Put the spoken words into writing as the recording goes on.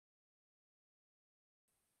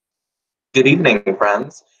Good evening,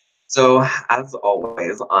 friends. So, as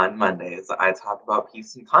always, on Mondays, I talk about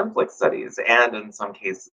peace and conflict studies, and in some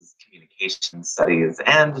cases, communication studies,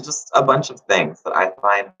 and just a bunch of things that I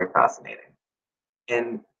find very fascinating.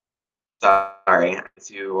 And sorry,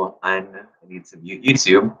 I need to mute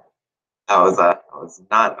YouTube. That was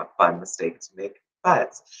not a fun mistake to make,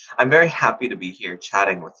 but I'm very happy to be here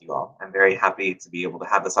chatting with you all. I'm very happy to be able to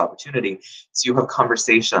have this opportunity to have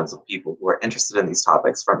conversations with people who are interested in these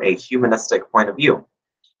topics from a humanistic point of view.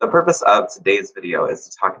 The purpose of today's video is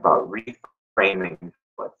to talk about reframing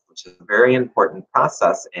conflict, which is a very important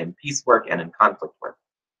process in peace work and in conflict work.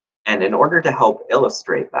 And in order to help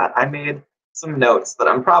illustrate that, I made some notes that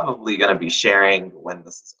I'm probably going to be sharing when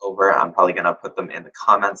this is over. I'm probably going to put them in the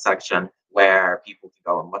comment section where people can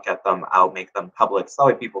go and look at them. I'll make them public so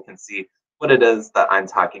that people can see what it is that I'm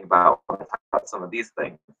talking about when I talk about some of these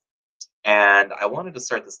things. And I wanted to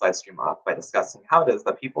start this live stream off by discussing how it is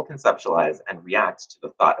that people conceptualize and react to the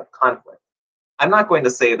thought of conflict. I'm not going to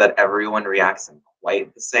say that everyone reacts in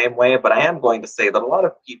quite the same way, but I am going to say that a lot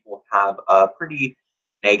of people have a pretty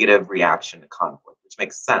negative reaction to conflict, which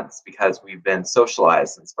makes sense because we've been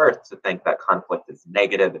socialized since birth to think that conflict is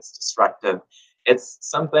negative, it's destructive, it's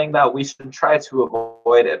something that we should try to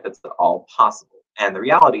avoid if it's at all possible. And the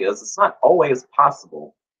reality is, it's not always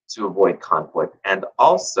possible to avoid conflict. And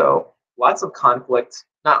also, lots of conflict,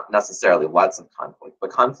 not necessarily lots of conflict, but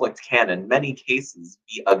conflict can, in many cases,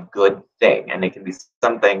 be a good thing. And it can be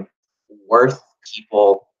something worth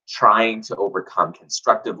people trying to overcome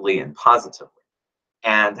constructively and positively.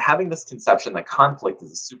 And having this conception that conflict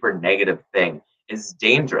is a super negative thing is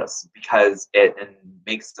dangerous because it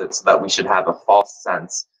makes it so that we should have a false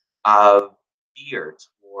sense of fear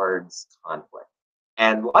towards conflict.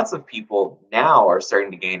 And lots of people now are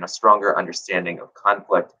starting to gain a stronger understanding of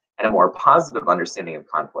conflict and a more positive understanding of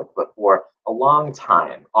conflict. But for a long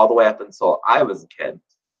time, all the way up until I was a kid,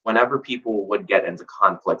 whenever people would get into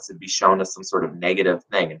conflicts, it'd be shown as some sort of negative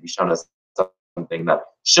thing. It'd be shown as something that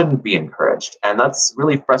shouldn't be encouraged. And that's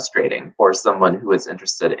really frustrating for someone who is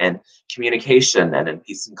interested in communication and in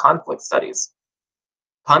peace and conflict studies.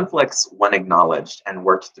 Conflicts, when acknowledged and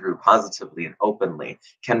worked through positively and openly,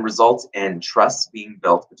 can result in trust being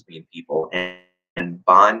built between people and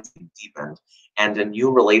bonds being deepened and in new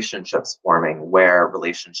relationships forming where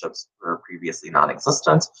relationships were previously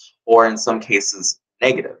non-existent or in some cases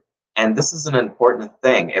negative. And this is an important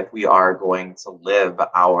thing if we are going to live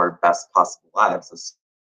our best possible lives as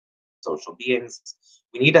social beings.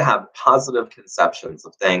 We need to have positive conceptions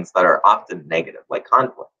of things that are often negative, like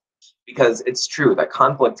conflict, because it's true that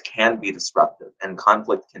conflict can be disruptive and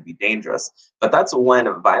conflict can be dangerous, but that's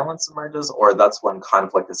when violence emerges or that's when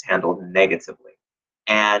conflict is handled negatively.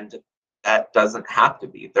 And that doesn't have to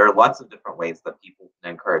be. There are lots of different ways that people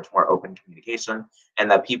can encourage more open communication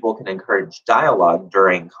and that people can encourage dialogue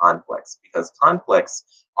during conflicts, because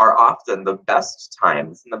conflicts are often the best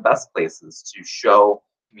times and the best places to show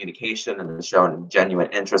communication and to show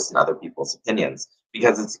genuine interest in other people's opinions,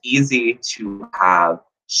 because it's easy to have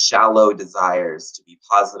shallow desires to be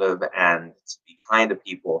positive and to be kind to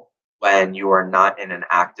people when you are not in an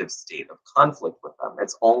active state of conflict with them.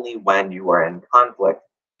 It's only when you are in conflict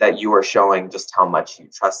that you are showing just how much you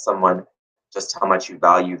trust someone, just how much you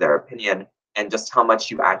value their opinion, and just how much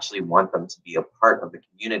you actually want them to be a part of the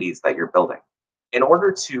communities that you're building. In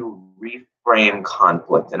order to reframe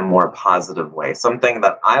conflict in a more positive way, something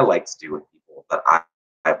that I like to do with people that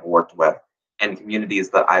I've worked with and communities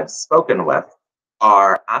that I've spoken with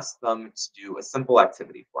are ask them to do a simple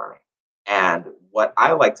activity for me. And what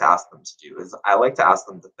I like to ask them to do is I like to ask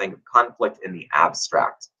them to think of conflict in the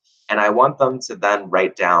abstract. And I want them to then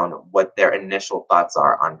write down what their initial thoughts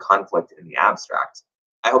are on conflict in the abstract.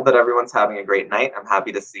 I hope that everyone's having a great night. I'm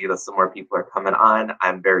happy to see that some more people are coming on.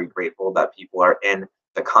 I'm very grateful that people are in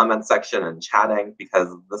the comment section and chatting, because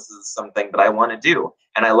this is something that I want to do.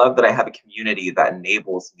 And I love that I have a community that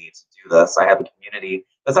enables me to do this. I have a community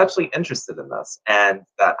that's actually interested in this and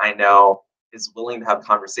that I know is willing to have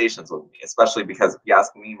conversations with me, especially because if you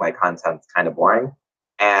ask me, my content's kind of boring.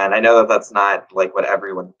 And I know that that's not like what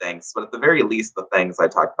everyone thinks, but at the very least, the things I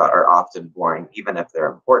talk about are often boring, even if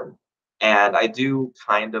they're important. And I do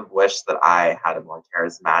kind of wish that I had a more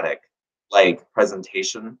charismatic like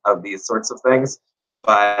presentation of these sorts of things,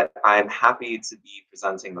 but I'm happy to be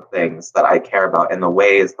presenting the things that I care about in the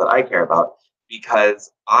ways that I care about,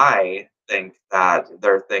 because I think that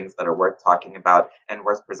there are things that are worth talking about and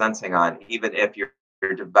worth presenting on, even if you're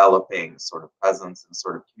developing sort of presence and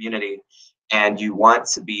sort of community and you want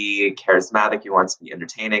to be charismatic, you want to be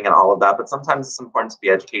entertaining and all of that, but sometimes it's important to be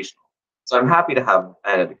educational. So I'm happy to have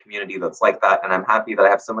a community that's like that, and I'm happy that I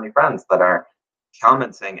have so many friends that are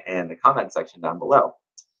commenting in the comment section down below.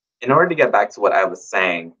 In order to get back to what I was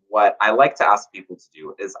saying, what I like to ask people to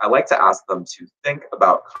do is I like to ask them to think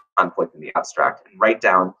about conflict in the abstract and write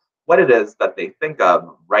down what it is that they think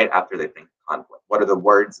of right after they think of conflict. What are the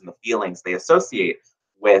words and the feelings they associate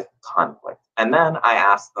with conflict? And then I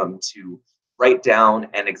ask them to write down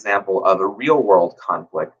an example of a real world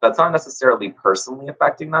conflict that's not necessarily personally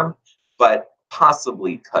affecting them, but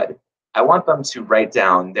possibly could. I want them to write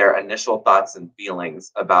down their initial thoughts and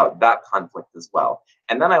feelings about that conflict as well.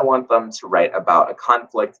 And then I want them to write about a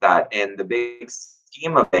conflict that, in the big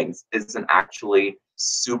scheme of things, isn't actually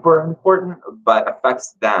super important, but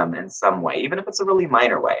affects them in some way, even if it's a really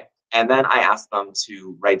minor way. And then I ask them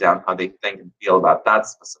to write down how they think and feel about that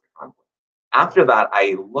specific conflict. After that,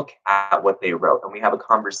 I look at what they wrote and we have a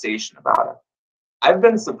conversation about it. I've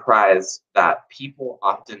been surprised that people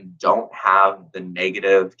often don't have the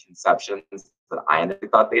negative conceptions that I initially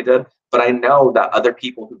thought they did. But I know that other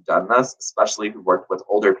people who've done this, especially who worked with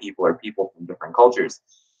older people or people from different cultures,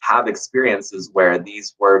 have experiences where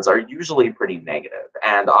these words are usually pretty negative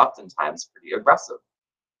and oftentimes pretty aggressive.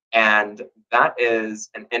 And that is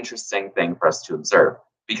an interesting thing for us to observe,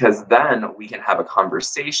 because then we can have a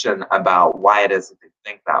conversation about why it is that they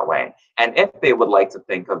think that way. And if they would like to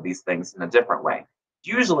think of these things in a different way.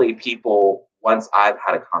 Usually people, once I've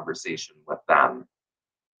had a conversation with them,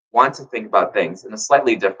 want to think about things in a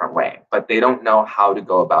slightly different way, but they don't know how to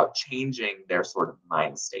go about changing their sort of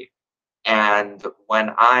mind state. And when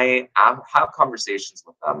I have conversations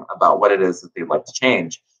with them about what it is that they'd like to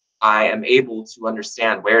change, I am able to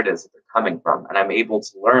understand where it is that they're coming from, and I'm able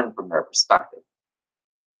to learn from their perspective.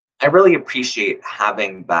 I really appreciate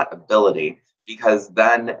having that ability, because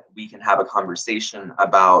then we can have a conversation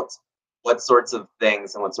about what sorts of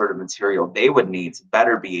things and what sort of material they would need to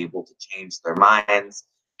better be able to change their minds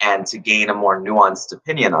and to gain a more nuanced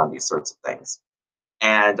opinion on these sorts of things.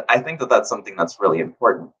 And I think that that's something that's really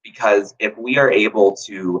important, because if we are able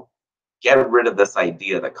to get rid of this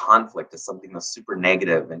idea that conflict is something that's super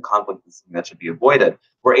negative and conflict is something that should be avoided,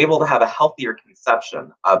 we're able to have a healthier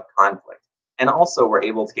conception of conflict. And also we're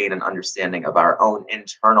able to gain an understanding of our own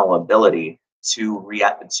internal ability to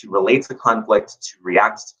react, to relate to conflict, to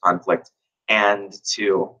react to conflict, and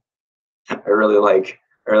to I really like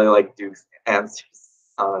Duke's answers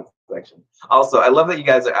section. Also, I love that you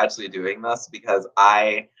guys are actually doing this, because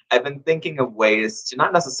I've been thinking of ways to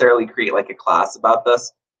not necessarily create like a class about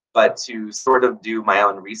this, but to sort of do my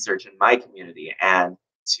own research in my community and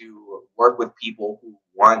to work with people who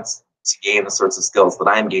want to gain the sorts of skills that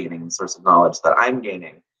I'm gaining, the sorts of knowledge that I'm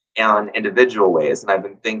gaining on individual ways. And I've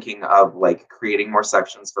been thinking of like creating more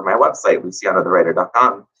sections for my website,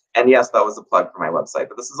 lucianothewriter.com. And yes, that was a plug for my website,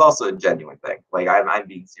 but this is also a genuine thing. Like I'm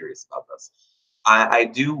being serious about this. I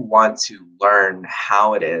do want to learn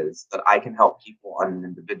how it is that I can help people on an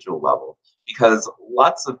individual level, because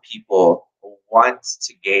lots of people want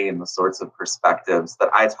to gain the sorts of perspectives that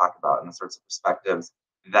I talk about and the sorts of perspectives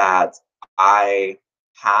that I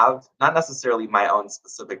have, not necessarily my own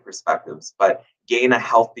specific perspectives, but gain a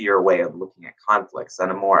healthier way of looking at conflicts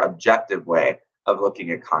and a more objective way of looking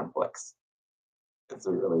at conflicts. It's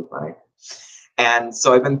really funny. And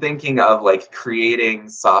so I've been thinking of like creating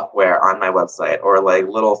software on my website, or like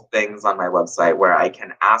little things on my website where I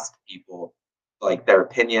can ask people like their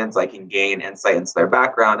opinions, I can gain insight into their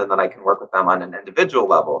background, and then I can work with them on an individual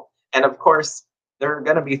level. And of course, there are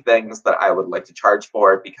going to be things that I would like to charge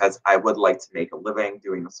for, because I would like to make a living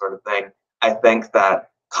doing this sort of thing. I think that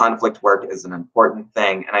conflict work is an important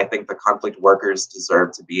thing, and I think the conflict workers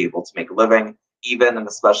deserve to be able to make a living, even and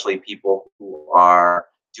especially people who are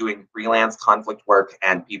doing freelance conflict work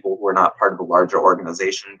and people who are not part of a larger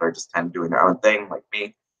organization, but are just kind of doing their own thing, like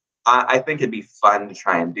me. I think it'd be fun to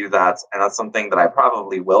try and do that, and that's something that I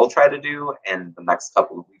probably will try to do in the next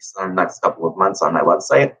couple of weeks and the next couple of months on my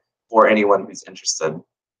website for anyone who's interested.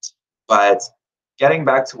 But getting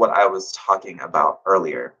back to what I was talking about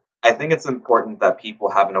earlier, I think it's important that people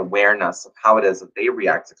have an awareness of how it is that they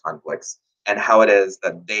react to conflicts and how it is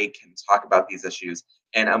that they can talk about these issues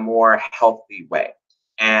in a more healthy way.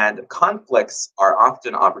 And conflicts are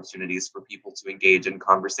often opportunities for people to engage in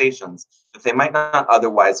conversations that they might not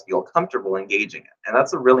otherwise feel comfortable engaging in. And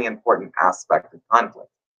that's a really important aspect of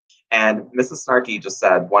conflict. And Mrs. Snarky just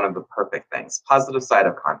said one of the perfect things: positive side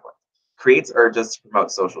of conflict creates urges to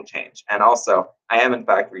promote social change. And also, I am in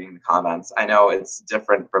fact reading the comments. I know it's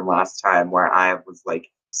different from last time where I was like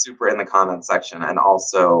super in the comment section and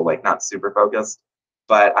also like not super focused,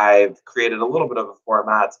 but I've created a little bit of a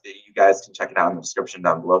format. You guys can check it out in the description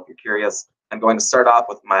down below if you're curious. I'm going to start off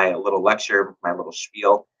with my little lecture, my little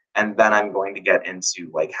spiel, and then I'm going to get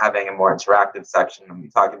into like having a more interactive section and be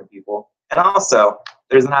talking to people. And also,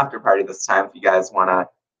 there's an after party this time. If you guys want to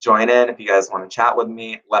join in, if you guys want to chat with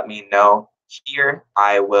me, let me know here.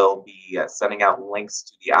 I will be sending out links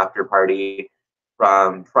to the after party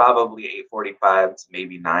from probably 8:45 to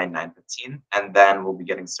maybe 9:15, and then we'll be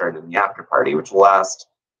getting started in the after party, which will last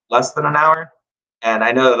less than an hour. And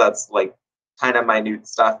I know that's like kind of minute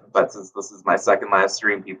stuff, but since this is my second live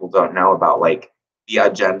stream, people don't know about like the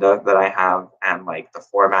agenda that I have and like the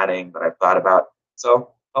formatting that I've thought about.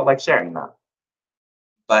 So I like sharing that.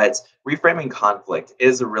 But reframing conflict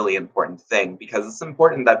is a really important thing because it's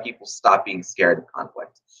important that people stop being scared of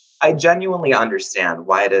conflict. I genuinely understand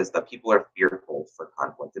why it is that people are fearful for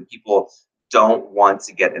conflict and people don't want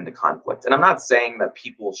to get into conflict. And I'm not saying that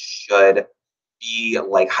people should be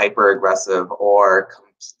like hyper aggressive or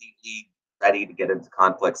completely ready to get into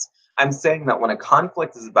conflicts. I'm saying that when a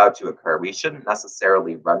conflict is about to occur, we shouldn't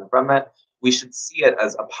necessarily run from it. We should see it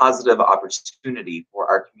as a positive opportunity for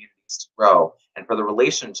our communities to grow and for the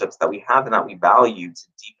relationships that we have and that we value to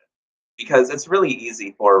deepen. Because it's really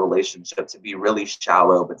easy for a relationship to be really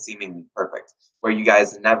shallow but seemingly perfect, where you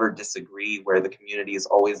guys never disagree, where the community is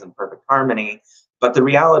always in perfect harmony. But the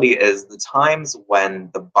reality is, the times when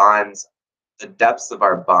the depths of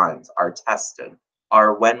our bonds are tested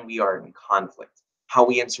are when we are in conflict, how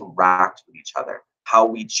we interact with each other, how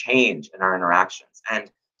we change in our interactions,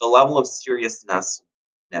 and the level of seriousness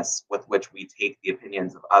with which we take the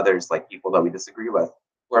opinions of others, like people that we disagree with,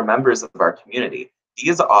 who are members of our community.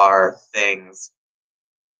 These are things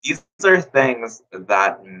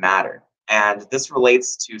that matter. And this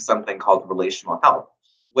relates to something called relational health,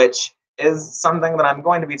 which is something that I'm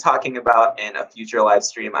going to be talking about in a future live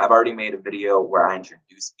stream. I've already made a video where I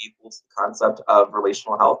introduce people to the concept of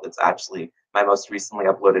relational health. It's actually my most recently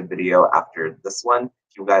uploaded video after this one.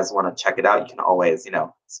 If you guys want to check it out, you can always,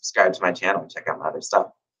 subscribe to my channel and check out my other stuff.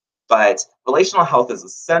 But relational health is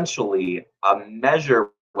essentially a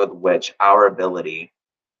measure with which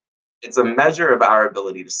it's a measure of our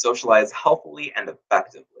ability to socialize healthily and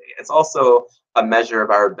effectively. It's also a measure of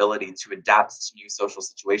our ability to adapt to new social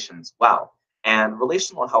situations well. And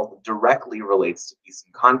relational health directly relates to peace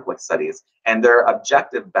and conflict studies, and there are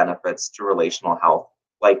objective benefits to relational health,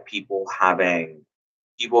 like people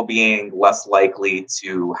being less likely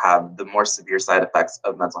to have the more severe side effects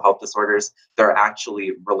of mental health disorders. There are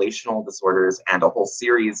actually relational disorders and a whole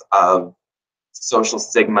series of social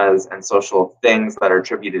stigmas and social things that are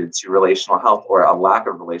attributed to relational health or a lack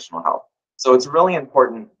of relational health. So it's really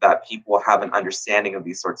important that people have an understanding of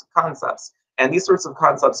these sorts of concepts. And these sorts of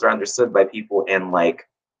concepts are understood by people in like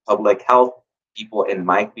public health, people in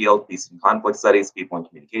my field, peace and conflict studies, people in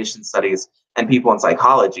communication studies, and people in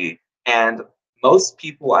psychology. And most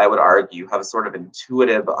people, I would argue, have a sort of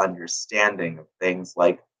intuitive understanding of things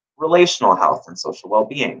like relational health and social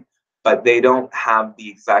well-being, but they don't have the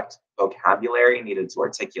exact vocabulary needed to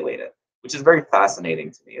articulate it, which is very fascinating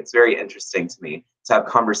to me. It's very interesting to me to have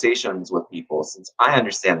conversations with people since I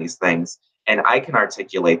understand these things and I can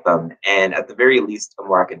articulate them in, at the very least, a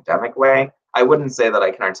more academic way. I wouldn't say that I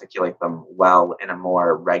can articulate them well in a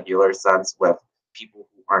more regular sense with people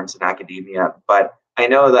who aren't in academia, but I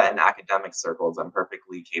know that in academic circles, I'm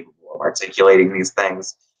perfectly capable of articulating these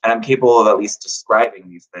things, and I'm capable of at least describing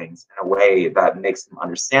these things in a way that makes them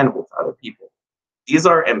understandable to other people. These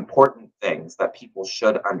are important things that people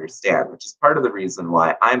should understand, which is part of the reason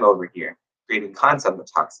why I'm over here creating content that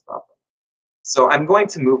talks about them. So I'm going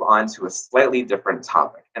to move on to a slightly different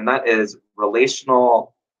topic, and that is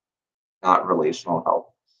not relational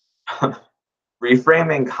health.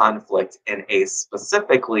 Reframing conflict in a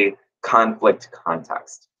specifically conflict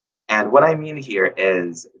context. And what I mean here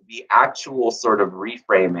is the actual sort of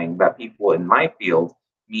reframing that people in my field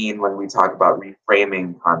mean when we talk about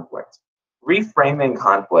reframing conflict. Reframing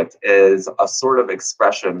conflict is a sort of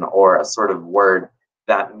expression or a sort of word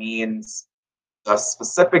that means the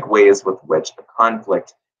specific ways with which a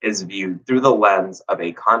conflict is viewed through the lens of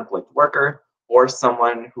a conflict worker or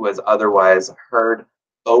someone who has otherwise heard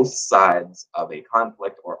both sides of a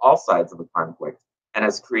conflict or all sides of a conflict and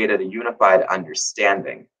has created a unified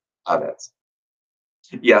understanding of it.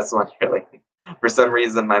 Yes, really. For some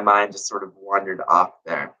reason, my mind just sort of wandered off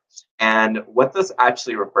there. And what this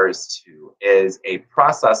actually refers to is a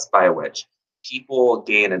process by which people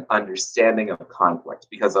gain an understanding of conflict,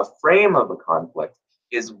 because a frame of a conflict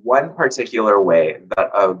is one particular way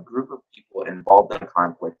that a group of people involved in a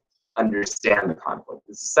conflict understand the conflict.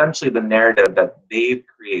 It's essentially the narrative that they've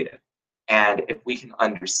created. And if we can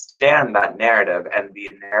understand that narrative and the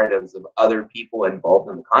narratives of other people involved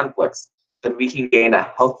in the conflicts, then we can gain a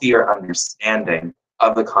healthier understanding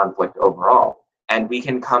of the conflict overall. And we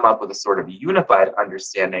can come up with a sort of unified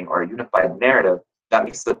understanding or a unified narrative that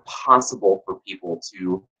makes it possible for people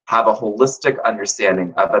to have a holistic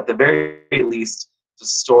understanding of, at the very least, the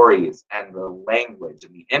stories and the language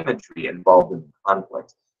and the imagery involved in the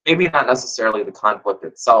conflict. Maybe not necessarily the conflict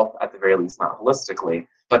itself, at the very least not holistically,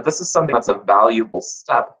 but this is something that's a valuable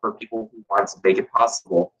step for people who want to make it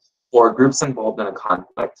possible for groups involved in a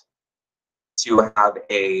conflict to have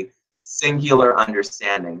a singular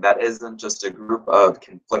understanding that isn't just a group of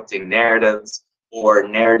conflicting narratives or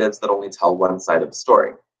narratives that only tell one side of the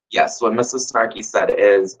story. Yes, what Mrs. Snarky said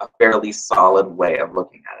is a fairly solid way of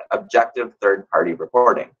looking at it, objective third-party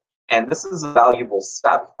reporting. And this is a valuable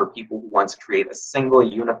step for people who want to create a single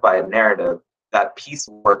unified narrative that peace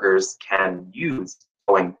workers can use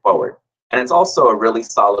going forward. And it's also a really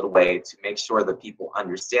solid way to make sure that people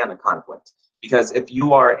understand the conflict. Because if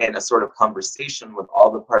you are in a sort of conversation with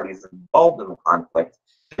all the parties involved in the conflict,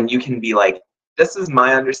 then you can be like, this is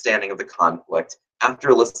my understanding of the conflict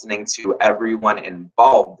after listening to everyone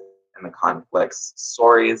involved in the conflict's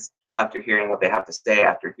stories, after hearing what they have to say,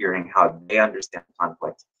 after hearing how they understand the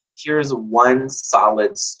conflict. Here's one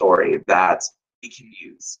solid story that we can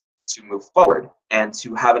use to move forward and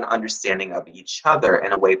to have an understanding of each other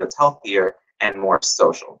in a way that's healthier and more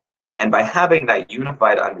social. And by having that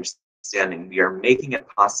unified understanding, we are making it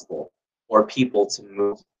possible for people to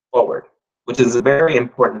move forward, which is a very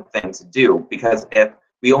important thing to do, because if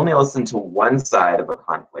we only listen to one side of a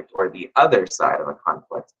conflict or the other side of a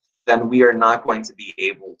conflict, then we are not going to be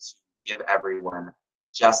able to give everyone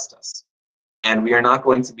justice. And we are not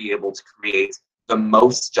going to be able to create the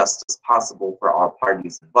most justice possible for all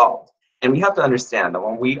parties involved. And we have to understand that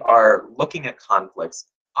when we are looking at conflicts,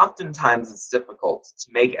 oftentimes it's difficult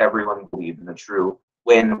to make everyone believe in a true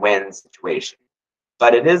win-win situation.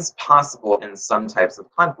 But it is possible in some types of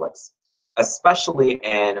conflicts, especially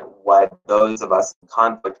in what those of us in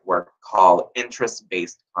conflict work call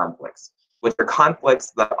interest-based conflicts, which are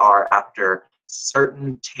conflicts that are after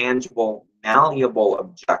certain tangible, malleable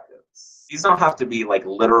objectives. These don't have to be like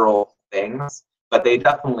literal things, but they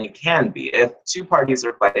definitely can be. If two parties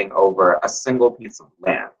are fighting over a single piece of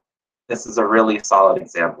land, this is a really solid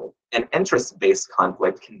example. An interest-based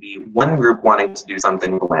conflict can be one group wanting to do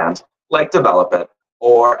something with the land, like develop it,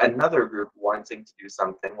 or another group wanting to do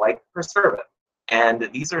something like preserve it. And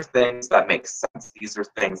these are things that make sense. These are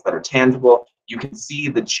things that are tangible. You can see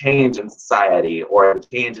the change in society or the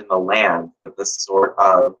change in the land that this sort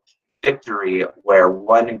of victory where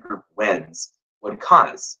one group wins would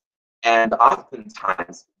cause. And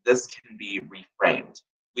oftentimes, this can be reframed.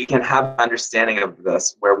 We can have an understanding of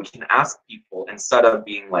this where we can ask people, instead of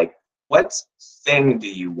being like, what thing do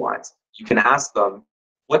you want? You can ask them,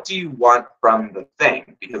 what do you want from the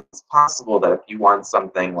thing? Because it's possible that if you want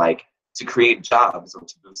something like to create jobs or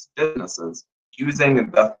to boost businesses, using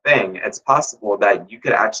the thing, it's possible that you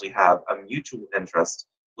could actually have a mutual interest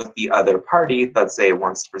with the other party that, say,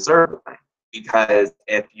 wants to preserve the thing. Because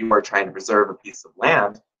if you are trying to preserve a piece of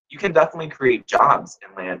land, you can definitely create jobs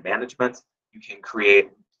in land management. You can create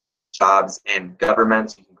jobs in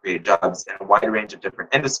government. You can create jobs in a wide range of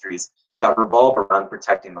different industries that revolve around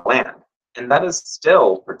protecting the land. And that is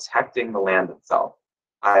still protecting the land itself.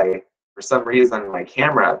 For some reason, my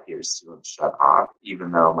camera appears to have shut off,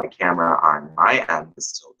 even though my camera on my end is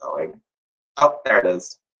still going. Oh, there it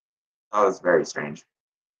is. That was very strange.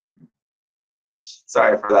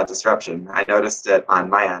 Sorry for that disruption. I noticed it on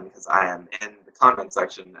my end because I am in the comment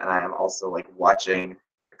section and I am also like watching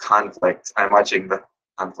the conflict. I'm watching the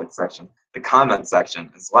conflict section, the comment section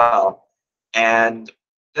as well. And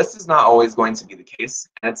this is not always going to be the case.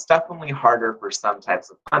 And it's definitely harder for some types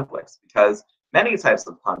of conflicts, because many types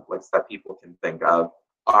of conflicts that people can think of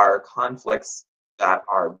are conflicts that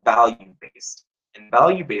are value-based. And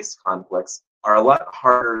value-based conflicts are a lot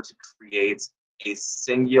harder to create a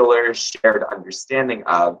singular shared understanding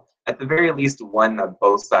of, at the very least one that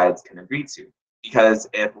both sides can agree to. Because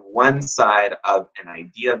if one side of an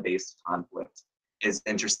idea-based conflict is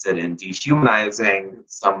interested in dehumanizing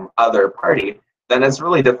some other party, then it's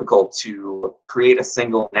really difficult to create a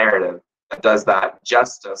single narrative that does that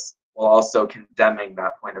justice while also condemning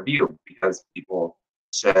that point of view, because people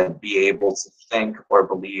should be able to think or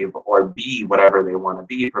believe or be whatever they want to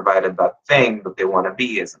be, provided that thing that they want to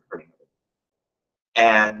be isn't hurting them.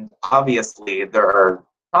 And obviously, there are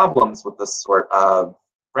problems with this sort of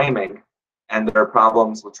framing, and there are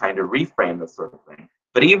problems with trying to reframe this sort of thing.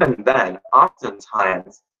 But even then,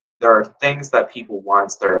 oftentimes, there are things that people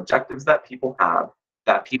want, there are objectives that people have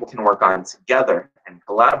that people can work on together and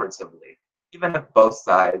collaboratively, even if both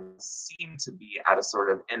sides seem to be at a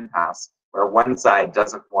sort of impasse where one side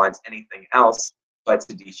doesn't want anything else but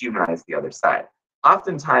to dehumanize the other side.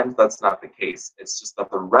 Oftentimes, that's not the case. It's just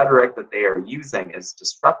that the rhetoric that they are using is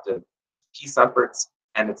disruptive to peace efforts,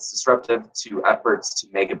 and it's disruptive to efforts to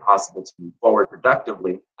make it possible to move forward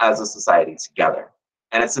productively as a society together.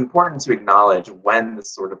 And it's important to acknowledge when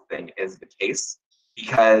this sort of thing is the case,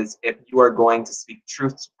 because if you are going to speak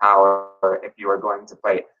truth to power, if you are going to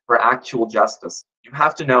fight for actual justice, you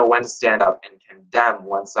have to know when to stand up and condemn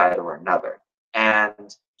one side or another.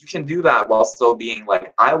 And you can do that while still being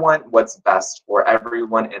like, I want what's best for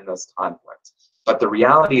everyone in this conflict. But the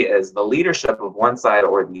reality is the leadership of one side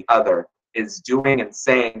or the other is doing and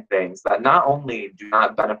saying things that not only do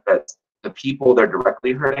not benefit the people they're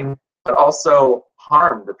directly hurting, but also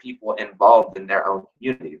harm the people involved in their own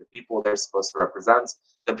community, the people they're supposed to represent,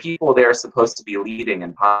 the people they're supposed to be leading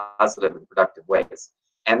in positive and productive ways.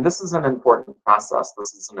 And this is an important process.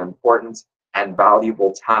 This is an important and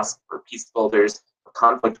valuable task for peace builders, for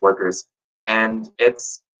conflict workers. And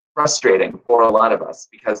it's frustrating for a lot of us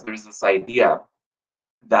because there's this idea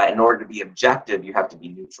that in order to be objective, you have to be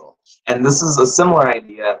neutral. And this is a similar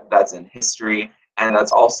idea that's in history and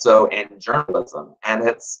that's also in journalism. And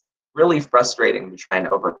it's really frustrating to try and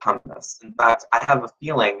overcome this. In fact, I have a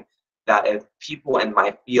feeling that if people in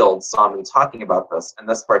my field saw me talking about this in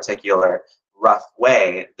this particular rough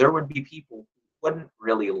way, there would be people who wouldn't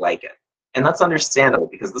really like it. And that's understandable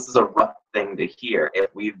because this is a rough thing to hear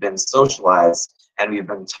if we've been socialized and we've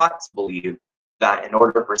been taught to believe that in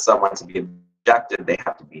order for someone to be objective, they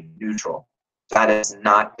have to be neutral. That is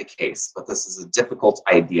not the case, but this is a difficult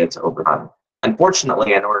idea to overcome.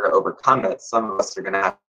 Unfortunately, in order to overcome it, some of us are going to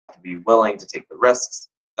have to be willing to take the risks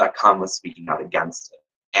that come with speaking out against it.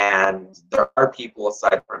 And there are people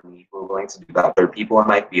aside from me who are willing to do that. There are people in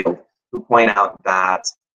my field who point out that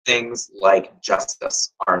things like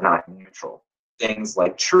justice are not neutral. Things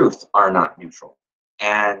like truth are not neutral.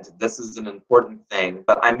 And this is an important thing,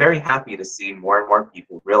 but I'm very happy to see more and more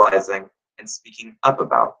people realizing and speaking up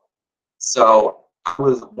about. So I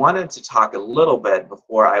wanted to talk a little bit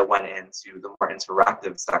before I went into the more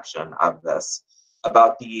interactive section of this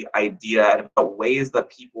about the idea and about ways that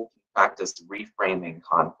people can practice reframing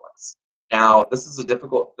conflicts. Now, this is a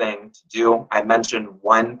difficult thing to do. I mentioned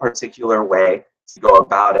one particular way to go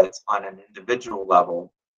about it on an individual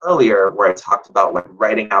level earlier, where I talked about like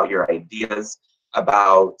writing out your ideas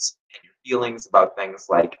about and your feelings about things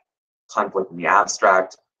like conflict in the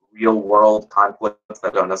abstract, real world conflicts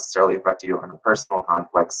that don't necessarily affect you, and personal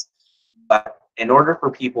conflicts. But in order for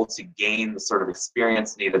people to gain the sort of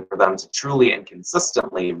experience needed for them to truly and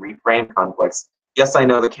consistently reframe conflicts, yes, I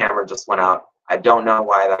know the camera just went out. I don't know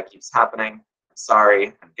why that keeps happening. I'm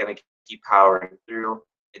sorry. I'm going to keep powering through.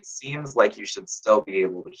 It seems like you should still be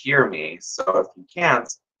able to hear me. So if you can't,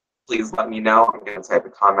 please let me know. I'm going to type a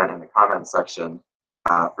comment in the comment section.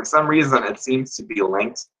 For some reason, it seems to be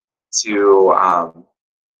linked to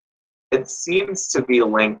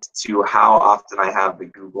how often I have the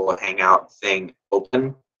Google Hangout thing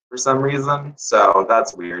open for some reason. So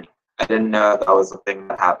that's weird. I didn't know that was a thing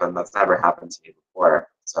that happened. That's never happened to me before.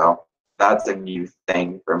 So that's a new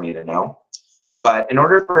thing for me to know. But in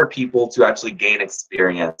order for people to actually gain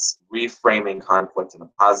experience reframing conflict in a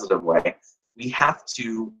positive way, we have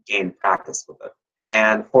to gain practice with it.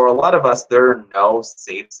 And for a lot of us, there are no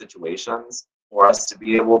safe situations for us to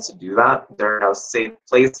be able to do that. There are no safe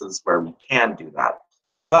places where we can do that.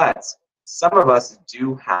 But some of us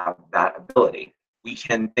do have that ability. We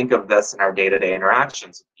can think of this in our day-to-day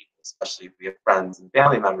interactions with people, especially if we have friends and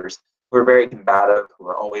family members who are very combative, who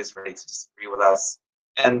are always ready to disagree with us.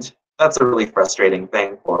 And that's a really frustrating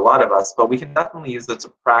thing for a lot of us, but we can definitely use it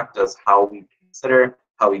to practice how we consider,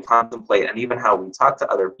 how we contemplate, and even how we talk to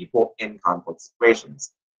other people in conflict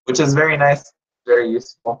situations, which is very nice, very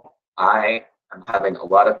useful. I am having a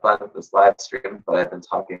lot of fun with this live stream, but I've been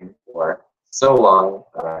talking for so long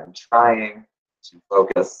that I'm trying to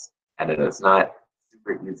focus, and it is not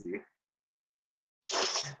super easy.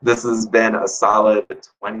 This has been a solid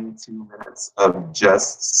 22 minutes of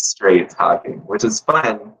just straight talking, which is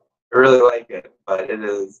fun. I really like it, but it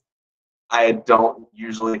is, I don't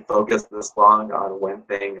usually focus this long on one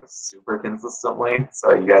thing super consistently,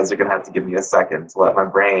 so you guys are going to have to give me a second to let my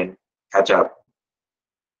brain catch up.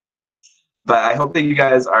 But I hope that you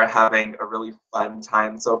guys are having a really fun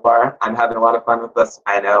time so far. I'm having a lot of fun with this.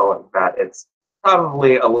 I know that it's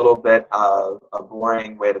probably a little bit of a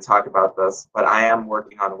boring way to talk about this, but I am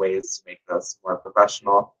working on ways to make this more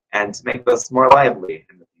professional and to make this more lively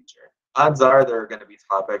in the future. Odds are there are going to be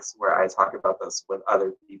topics where I talk about this with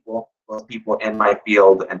other people, both people in my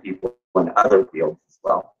field and people in other fields as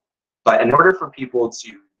well. But in order for people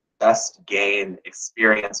to best gain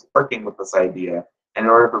experience working with this idea, And in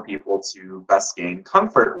order for people to best gain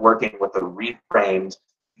comfort working with a reframed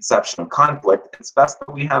conception of conflict, it's best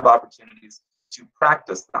that we have opportunities to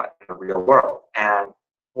practice that in the real world. And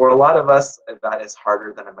for a lot of us, that is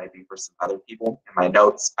harder than it might be for some other people. In my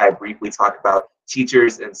notes, I briefly talk about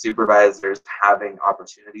teachers and supervisors having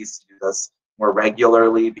opportunities to do this more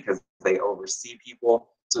regularly because they oversee people,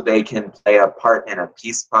 so they can play a part in a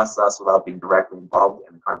peace process without being directly involved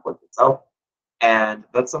in the conflict itself. And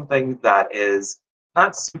that's something that is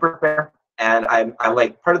not super fair. And I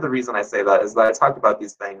like, part of the reason I say that is that I talked about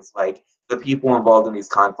these things like the people involved in these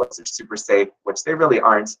conflicts are super safe, which they really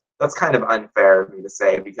aren't. That's kind of unfair of me to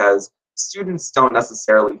say because students don't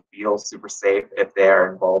necessarily feel super safe if they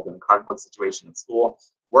are involved in a conflict situation at school.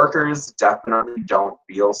 Workers definitely don't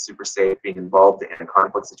feel super safe being involved in a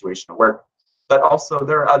conflict situation at work. But also,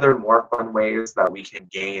 there are other more fun ways that we can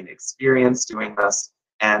gain experience doing this.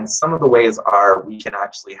 And some of the ways are we can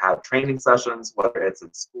actually have training sessions, whether it's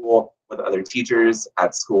at school with other teachers,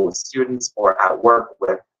 at school with students, or at work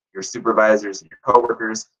with your supervisors and your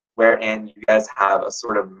coworkers, wherein you guys have a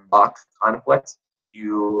sort of mock conflict.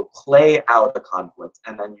 You play out the conflict,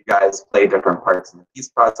 and then you guys play different parts in the peace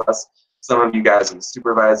process. Some of you guys are the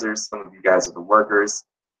supervisors, some of you guys are the workers.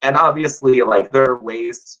 And obviously, like, there are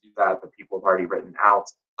ways to do that that people have already written out.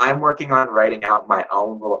 I'm working on writing out my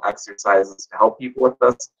own little exercises to help people with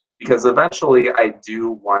this because eventually I do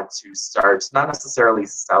want to start not necessarily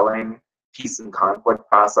selling peace and conflict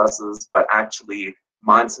processes, but actually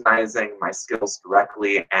monetizing my skills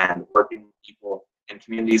directly and working with people in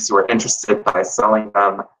communities who are interested by selling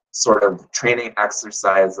them sort of training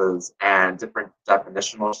exercises and different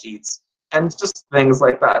definitional sheets and just things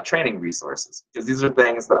like that, training resources, because these are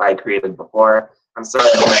things that I created before. I'm sorry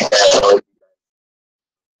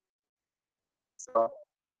so,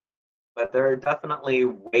 but there are definitely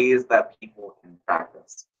ways that people can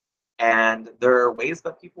practice. And there are ways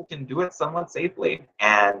that people can do it somewhat safely.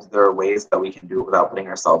 And there are ways that we can do it without putting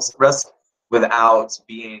ourselves at risk, without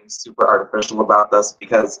being super artificial about this.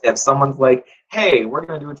 Because if someone's like, hey, we're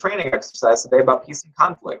going to do a training exercise today about peace and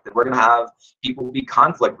conflict, and we're going to have people be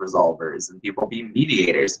conflict resolvers and people be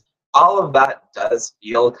mediators, all of that does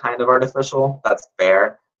feel kind of artificial. That's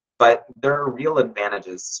fair. But there are real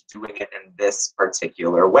advantages to doing it in this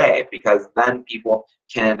particular way because then people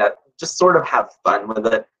can just sort of have fun with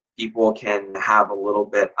it. People can have a little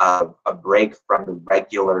bit of a break from the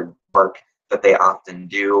regular work that they often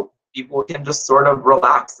do. People can just sort of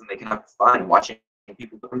relax and they can have fun watching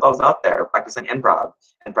people put themselves out there, practicing improv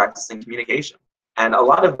and practicing communication. And a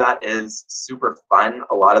lot of that is super fun.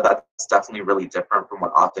 A lot of that's definitely really different from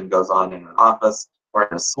what often goes on in an office or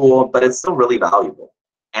in a school, but it's still really valuable.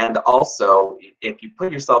 And also, if you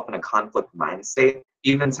put yourself in a conflict mind state,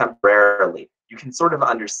 even temporarily, you can sort of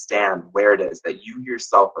understand where it is that you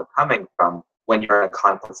yourself are coming from when you're in a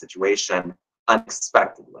conflict situation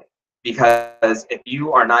unexpectedly. Because if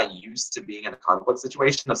you are not used to being in a conflict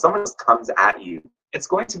situation, if someone just comes at you, it's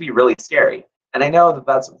going to be really scary. And I know that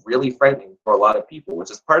that's really frightening for a lot of people, which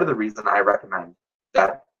is part of the reason I recommend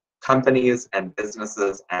that companies and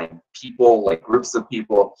businesses and people, like groups of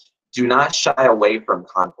people, do not shy away from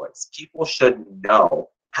conflicts. People should know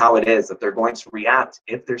how it is that they're going to react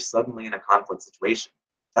if they're suddenly in a conflict situation.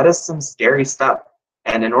 That is some scary stuff.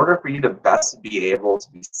 And in order for you to best be able to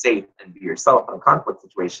be safe and be yourself in a conflict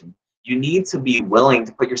situation, you need to be willing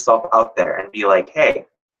to put yourself out there and be like, hey,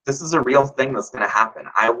 this is a real thing that's going to happen.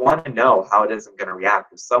 I want to know how it is I'm going to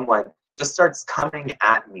react if someone just starts coming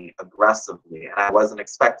at me aggressively and I wasn't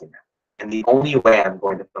expecting it. And the only way I'm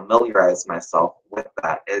going to familiarize myself with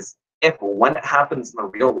that is if when it happens in the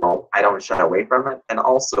real world, I don't shy away from it. And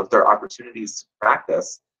also if there are opportunities to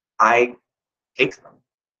practice, I take them.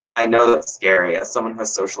 I know that's scary. As someone who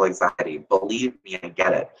has social anxiety, believe me, I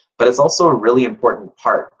get it. But it's also a really important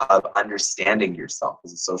part of understanding yourself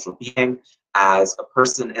as a social being, as a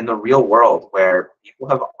person in the real world where people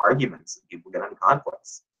have arguments and people get in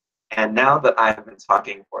conflicts. And now that I've been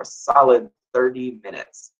talking for a solid 30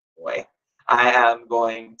 minutes, boy, I am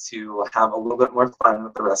going to have a little bit more fun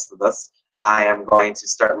with the rest of this. I am going to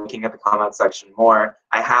start looking at the comment section more.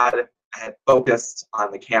 I had focused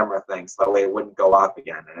on the camera thing so that way it wouldn't go off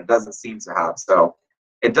again, and it doesn't seem to have. So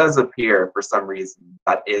it does appear for some reason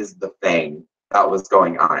that is the thing that was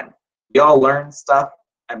going on. We all learned stuff.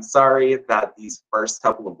 I'm sorry that these first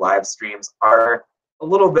couple of live streams are a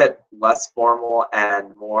little bit less formal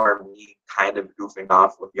and more me kind of goofing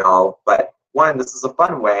off with y'all. But one, this is a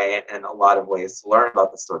fun way in a lot of ways to learn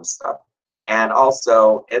about this sort of stuff. And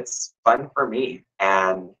also, it's fun for me.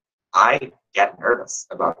 And I get nervous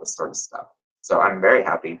about this sort of stuff. So I'm very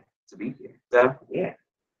happy to be here. So, yeah.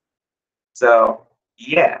 So,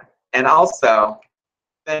 yeah. And also,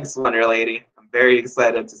 Thanks, Wonder Lady. I'm very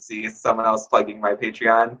excited to see someone else plugging my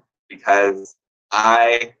Patreon because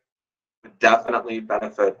I would definitely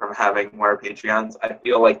benefit from having more Patreons. I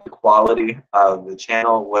feel like the quality of the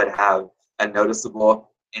channel would have a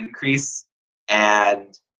noticeable increase,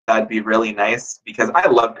 and that'd be really nice because I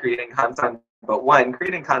love creating content. But one,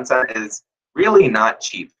 creating content is really not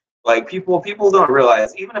cheap. Like people don't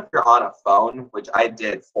realize, even if you're on a phone, which I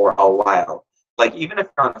did for a while, like even if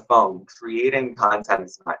you're on a phone, creating content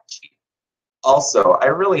is not cheap. Also, I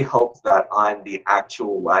really hope that on the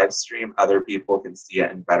actual live stream, other people can see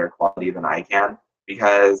it in better quality than I can,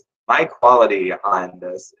 because my quality on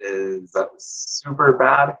this is super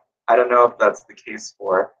bad. I don't know if that's the case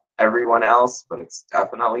for everyone else, but it's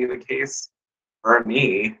definitely the case for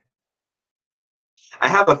me. I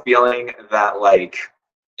have a feeling that like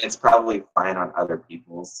it's probably fine on other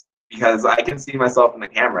people's because I can see myself in the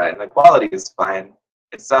camera and the quality is fine.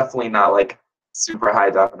 It's definitely not like super high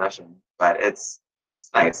definition, but it's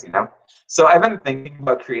nice, you know? So I've been thinking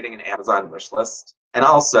about creating an Amazon wish list. And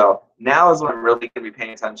also, now is when I'm really gonna be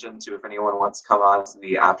paying attention to if anyone wants to come on to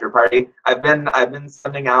the after party. I've been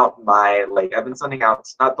sending out I've been sending out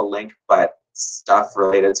not the link, but stuff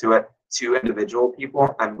related to it to individual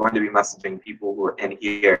people. I'm going to be messaging people who are in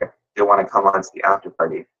here. They want to come on to the after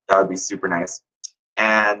party. That would be super nice.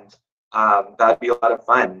 And that'd be a lot of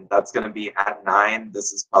fun. That's going to be at 9.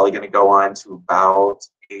 This is probably going to go on to about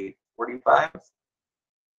 8:45.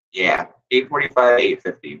 Yeah, 8:45,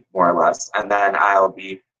 8:50, more or less. And then I'll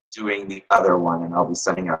be doing the other one, and I'll be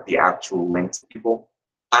sending out the actual link to people.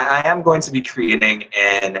 I am going to be creating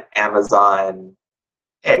an Amazon.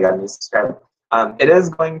 Hey, I got a new subscriber. It is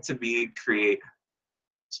going to be create.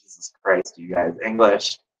 Jesus Christ, you guys,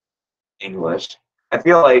 English. I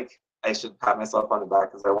feel like I should pat myself on the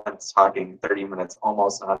back because I went talking 30 minutes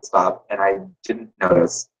almost nonstop, and I didn't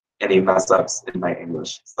notice any mess ups in my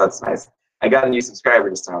English. So that's nice. I got a new subscriber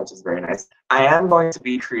just now, which is very nice. I am going to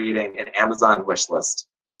be creating an Amazon wish list.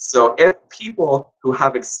 So if people who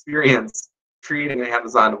have experience creating an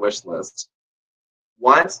Amazon wish list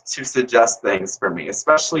want to suggest things for me,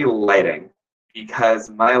 especially lighting, because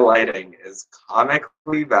my lighting is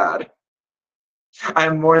comically bad.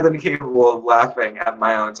 I'm more than capable of laughing at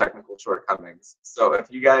my own technical shortcomings. So if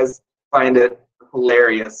you guys find it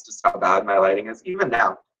hilarious just how bad my lighting is, even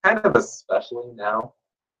now, kind of especially now,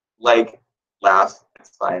 like, laugh,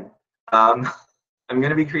 it's fine. Um, I'm going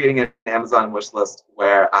to be creating an Amazon wish list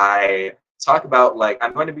where I talk about, like,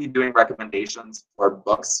 I'm going to be doing recommendations for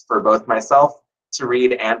books for both myself to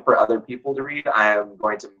read and for other people to read. I am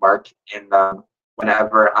going to mark in them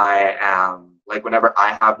whenever I am, like, whenever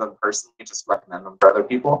I have them personally, just recommend them for other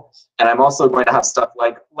people. And I'm also going to have stuff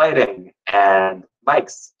like lighting and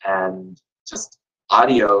mics and just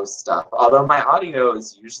audio stuff. Although my audio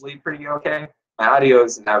is usually pretty okay, my audio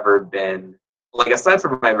has never been, like, aside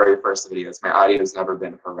from my very first videos, my audio has never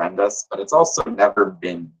been horrendous, but it's also never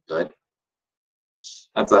been good.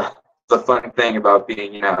 That's the fun thing about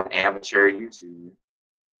being, you know, an amateur YouTuber.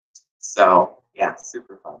 So yeah,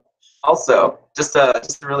 super fun. Also, just a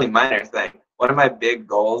really minor thing. One of my big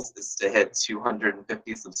goals is to hit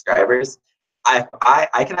 250 subscribers.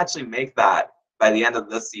 I can actually make that by the end of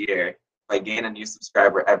this year if I gain a new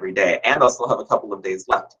subscriber every day, and I'll still have a couple of days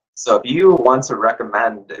left. So if you want to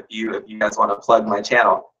recommend, if you guys want to plug my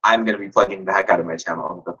channel, I'm going to be plugging the heck out of my channel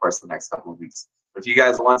over the course of the next couple of weeks. But if you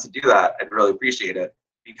guys want to do that, I'd really appreciate it,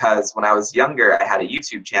 because when I was younger, I had a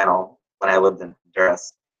YouTube channel when I lived in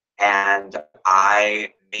Honduras, and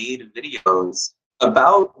I made videos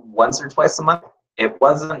about once or twice a month. It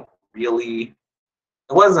wasn't really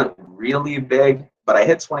big, but I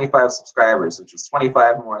hit 25 subscribers, which was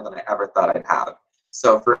 25 more than I ever thought I'd have.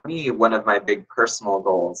 So for me, one of my big personal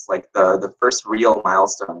goals, like the first real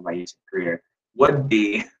milestone in my YouTube career, would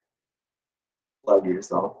be, plug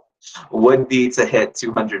yourself, would be to hit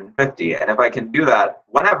 250. And if I can do that,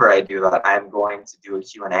 whenever I do that, I'm going to do a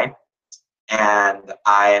Q&A. And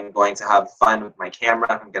I am going to have fun with my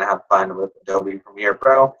camera. I'm going to have fun with Adobe Premiere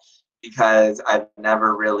Pro, because I've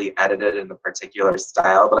never really edited in a particular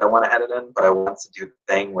style that I want to edit in, but I want to do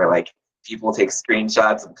the thing where, like, people take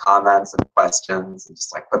screenshots and comments and questions and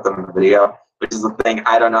just, like, put them in the video, which is a thing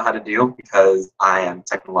I don't know how to do because I am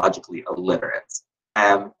technologically illiterate. I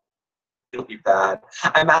am really bad.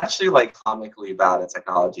 I'm actually, like, comically bad at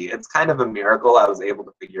technology. It's kind of a miracle I was able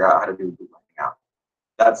to figure out how to do Google Hangout.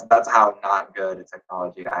 That's how not good at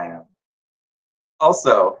technology I am.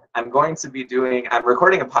 Also, I'm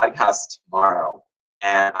recording a podcast tomorrow,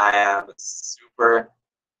 and I am super,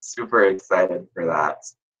 super excited for that.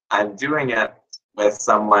 I'm doing it with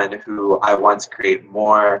someone who I want to create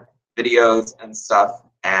more videos and stuff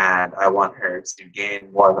and I want her to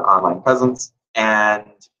gain more of an online presence. And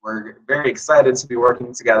we're very excited to be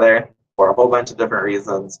working together for a whole bunch of different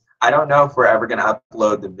reasons. I don't know if we're ever going to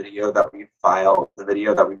upload the video that we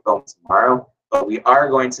filmed tomorrow, but we are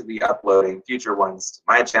going to be uploading future ones to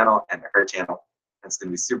my channel and to her channel. It's going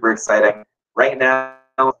to be super exciting. Right now,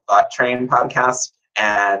 Thought Train podcast,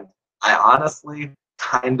 and I honestly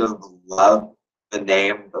kind of love the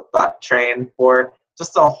name The Thought Train for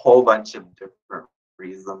just a whole bunch of different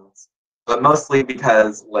reasons, but mostly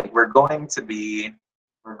because like we're going to be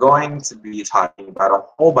talking about a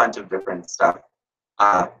whole bunch of different stuff.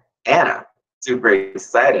 Anna, super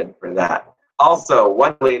excited for that. Also,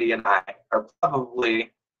 one lady and I are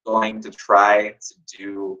probably going to try to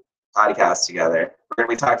do podcasts together. We're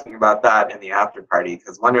going to be talking about that in the after party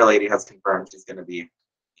because Wonder Lady has confirmed she's going to be in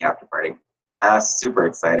the after party. That's super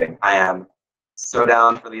exciting. I am so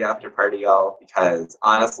down for the after party, y'all, because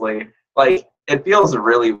honestly, like, it feels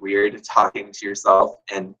really weird talking to yourself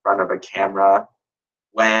in front of a camera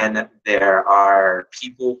when there are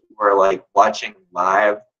people who are like watching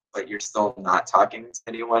live, but you're still not talking to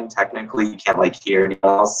anyone. Technically, you can't like hear anyone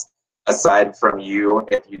else aside from you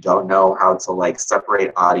if you don't know how to like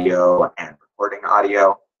separate audio and recording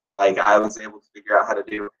audio. Like I was able to figure out how to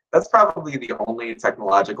do. That's probably the only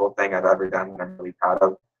technological thing I've ever done that I'm really proud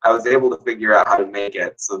of. I was able to figure out how to make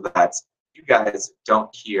it so that you guys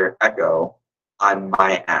don't hear echo on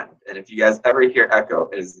my end. And if you guys ever hear echo,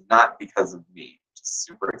 it is not because of me. Which is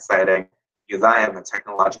super exciting because I am a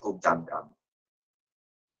technological dum-dum.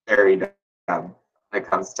 Very dumb when it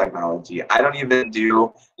comes to technology. I don't even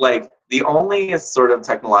do, like, the only sort of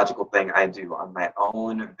technological thing I do on my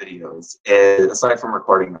own videos is, aside from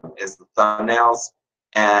recording them, is the thumbnails.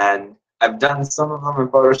 And I've done some of them in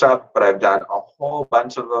Photoshop, but I've done a whole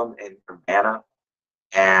bunch of them in Cabana.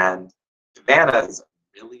 And Cabana is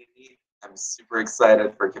really neat. I'm super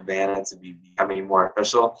excited for Cabana to be becoming more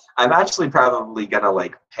official. I'm actually probably gonna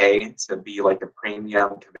like pay to be like a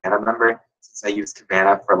premium Cabana member since I use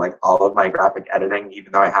Cabana for like all of my graphic editing,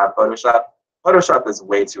 even though I have Photoshop. Photoshop is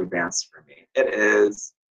way too advanced for me. It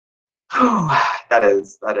is. That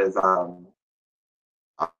is a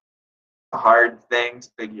hard thing to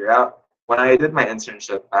figure out. When I did my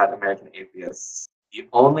internship at American Atheists, the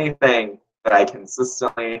only thing that I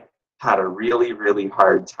consistently had a really, really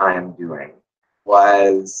hard time doing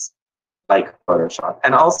was like Photoshop.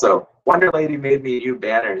 And also, Wonder Lady made me new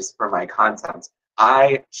banners for my content.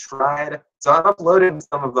 I tried, so I'm uploading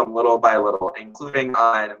some of them little by little, including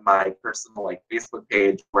on my personal like Facebook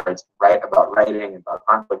page where it's about writing and about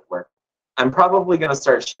conflict work. I'm probably going to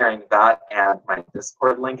start sharing that and my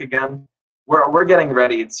Discord link again. We're getting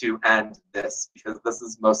ready to end this because this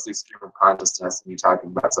is mostly stream of consciousness and me talking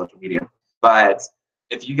about social media. But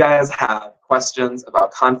if you guys have questions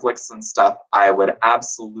about conflicts and stuff, I would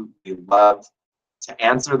absolutely love to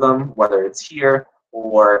answer them, whether it's here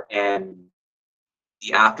or in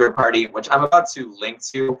the after party, which I'm about to link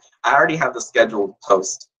to. I already have the scheduled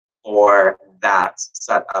post for that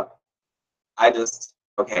set up.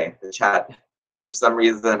 The chat. For some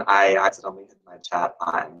reason, I accidentally hit my chat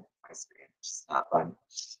on my screen, which is not fun.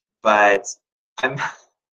 But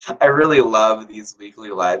I really love these weekly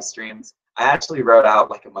live streams. I actually wrote out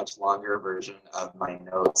like a much longer version of my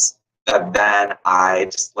notes that then I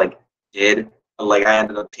just like did. Like I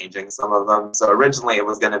ended up changing some of them. So originally it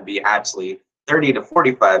was going to be actually 30 to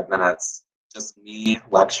 45 minutes, just me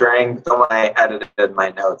lecturing. But then when I edited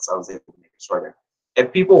my notes, I was able to make it shorter.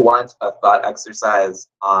 If people want a thought exercise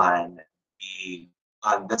on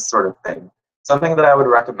this sort of thing, something that I would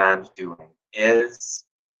recommend doing is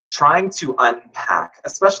trying to unpack,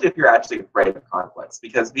 especially if you're actually afraid of conflicts,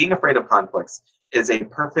 because being afraid of conflicts is a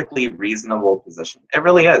perfectly reasonable position. It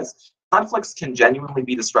really is. Conflicts can genuinely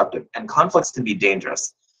be disruptive, and conflicts can be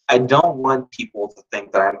dangerous. I don't want people to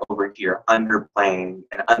think that I'm over here underplaying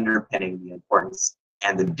and underpinning the importance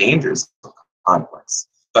and the dangers of conflicts.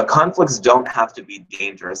 But conflicts don't have to be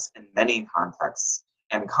dangerous in many contexts,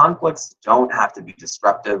 and conflicts don't have to be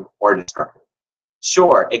disruptive or destructive.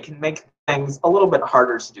 Sure, it can make things a little bit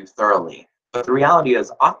harder to do thoroughly, but the reality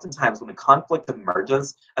is oftentimes when a conflict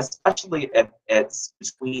emerges, especially if it's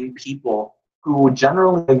between people who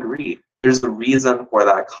generally agree, there's a reason for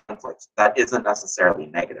that conflict that isn't necessarily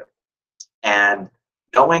negative. And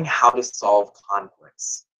knowing how to solve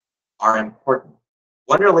conflicts are important.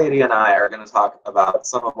 Wonder Lady and I are going to talk about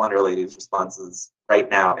some of Wonder Lady's responses right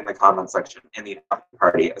now in the comment section in the after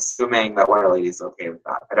party, assuming that Wonder Lady's okay with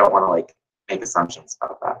that. I don't want to like make assumptions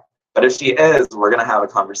about that. But if she is, we're going to have a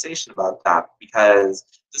conversation about that because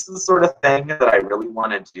this is the sort of thing that I really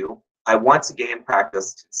want to do. I want to gain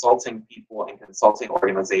practice consulting people and consulting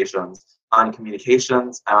organizations on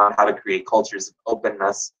communications, on how to create cultures of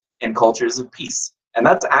openness and cultures of peace. And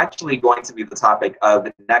that's actually going to be the topic of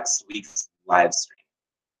next week's live stream.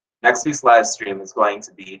 Next week's live stream is going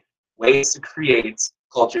to be ways to create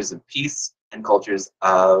cultures of peace and cultures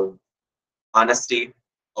of honesty,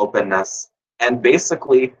 openness, and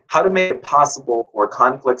basically how to make it possible for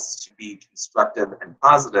conflicts to be constructive and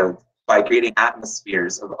positive by creating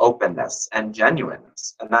atmospheres of openness and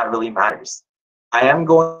genuineness. And that really matters. I am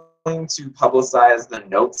going to publicize the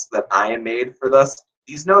notes that I made for this.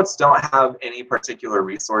 These notes don't have any particular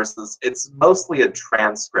resources. It's mostly a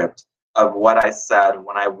transcript of what I said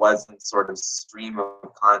when I was in sort of stream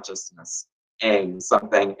of consciousness, saying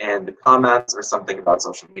something in the comments or something about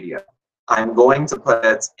social media. I'm going to put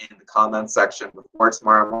it in the comments section before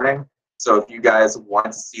tomorrow morning. So if you guys want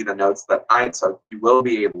to see the notes that I took, you will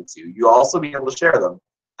be able to. You'll also be able to share them.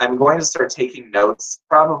 I'm going to start taking notes,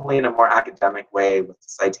 probably in a more academic way with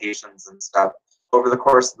citations and stuff, over the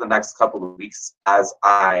course of the next couple of weeks as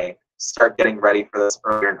I start getting ready for this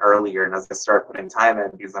earlier and earlier, and as I start putting time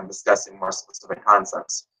in because I'm discussing more specific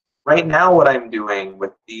concepts. Right now, what I'm doing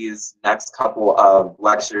with these next couple of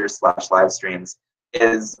lectures / live streams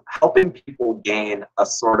is helping people gain a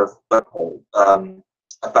sort of foothold,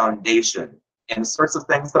 a foundation in the sorts of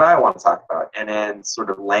things that I want to talk about, and in sort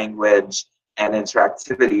of language and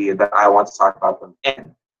interactivity that I want to talk about them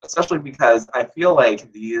in, especially because I feel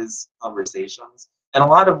like these conversations in a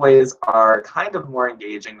lot of ways are kind of more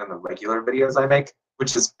engaging than the regular videos I make,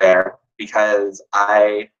 which is fair because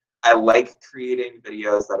I like creating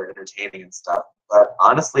videos that are entertaining and stuff, but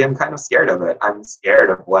honestly, I'm kind of scared of it. I'm scared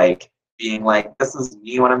of like being like, this is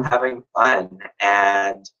me when I'm having fun,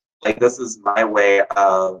 and like this is my way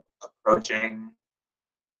of approaching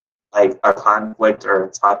like a conflict or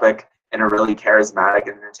a topic in a really charismatic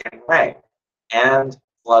and entertaining way. And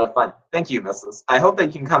a lot of fun. Thank you, Mrs. I hope that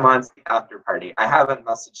you can come on to the after party. I haven't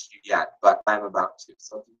messaged you yet, but I'm about to.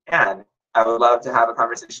 So if you can, I would love to have a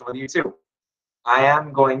conversation with you too. I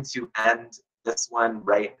am going to end this one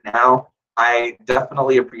right now. I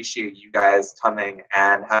definitely appreciate you guys coming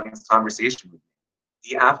and having this conversation with me.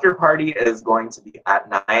 The after party is going to be at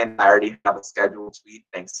 9. I already have a scheduled tweet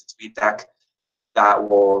thanks to TweetDeck that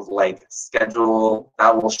will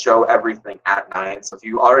show everything at 9. So if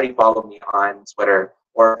you already follow me on Twitter,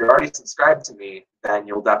 or if you're already subscribed to me, then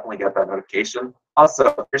you'll definitely get that notification. Also,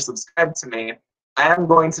 if you're subscribed to me, I am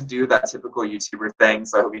going to do that typical YouTuber thing,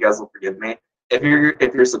 so I hope you guys will forgive me. If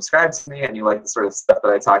you're subscribed to me and you like the sort of stuff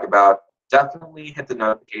that I talk about, definitely hit the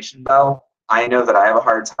notification bell. I know that I have a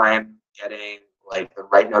hard time getting like the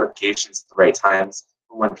right notifications at the right times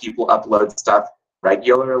when people upload stuff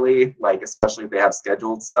regularly, like especially if they have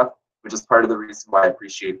scheduled stuff, which is part of the reason why I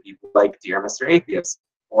appreciate people like Dear Mr. Atheist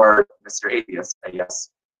or Mr. Atheist, I guess.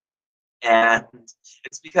 And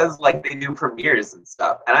it's because like they do premieres and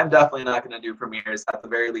stuff, and I'm definitely not going to do premieres, at the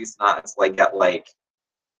very least not until I get like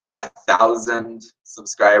 1,000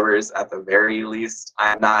 subscribers at the very least.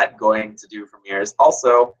 I'm not going to do premieres.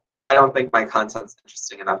 Also, I don't think my content's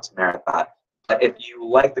interesting enough to merit that. But if you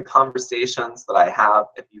like the conversations that I have,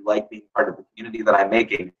 if you like being part of the community that I'm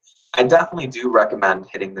making, I definitely do recommend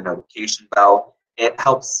hitting the notification bell. It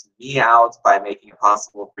helps me out by making it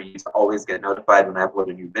possible for you to always get notified when I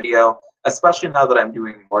upload a new video, especially now that I'm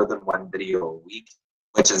doing more than one video a week,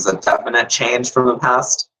 which is a definite change from the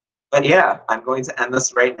past. But yeah, I'm going to end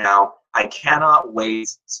this right now. I cannot wait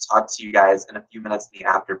to talk to you guys in a few minutes in the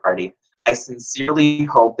after party. I sincerely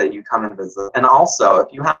hope that you come and visit. And also,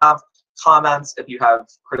 if you have comments, if you have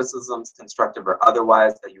criticisms, constructive or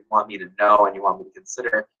otherwise, that you want me to know and you want me to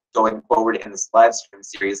consider going forward in this live stream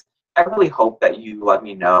series, I really hope that you let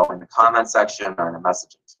me know in the comment section or in a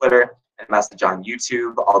message on Twitter, and a message on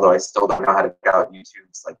YouTube, although I still don't know how to check out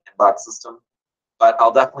YouTube's like inbox system, but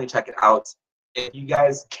I'll definitely check it out. If you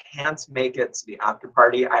guys can't make it to the after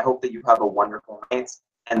party, I hope that you have a wonderful night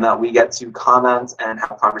and that we get to comment and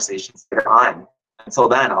have conversations later on. Until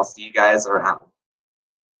then, I'll see you guys around.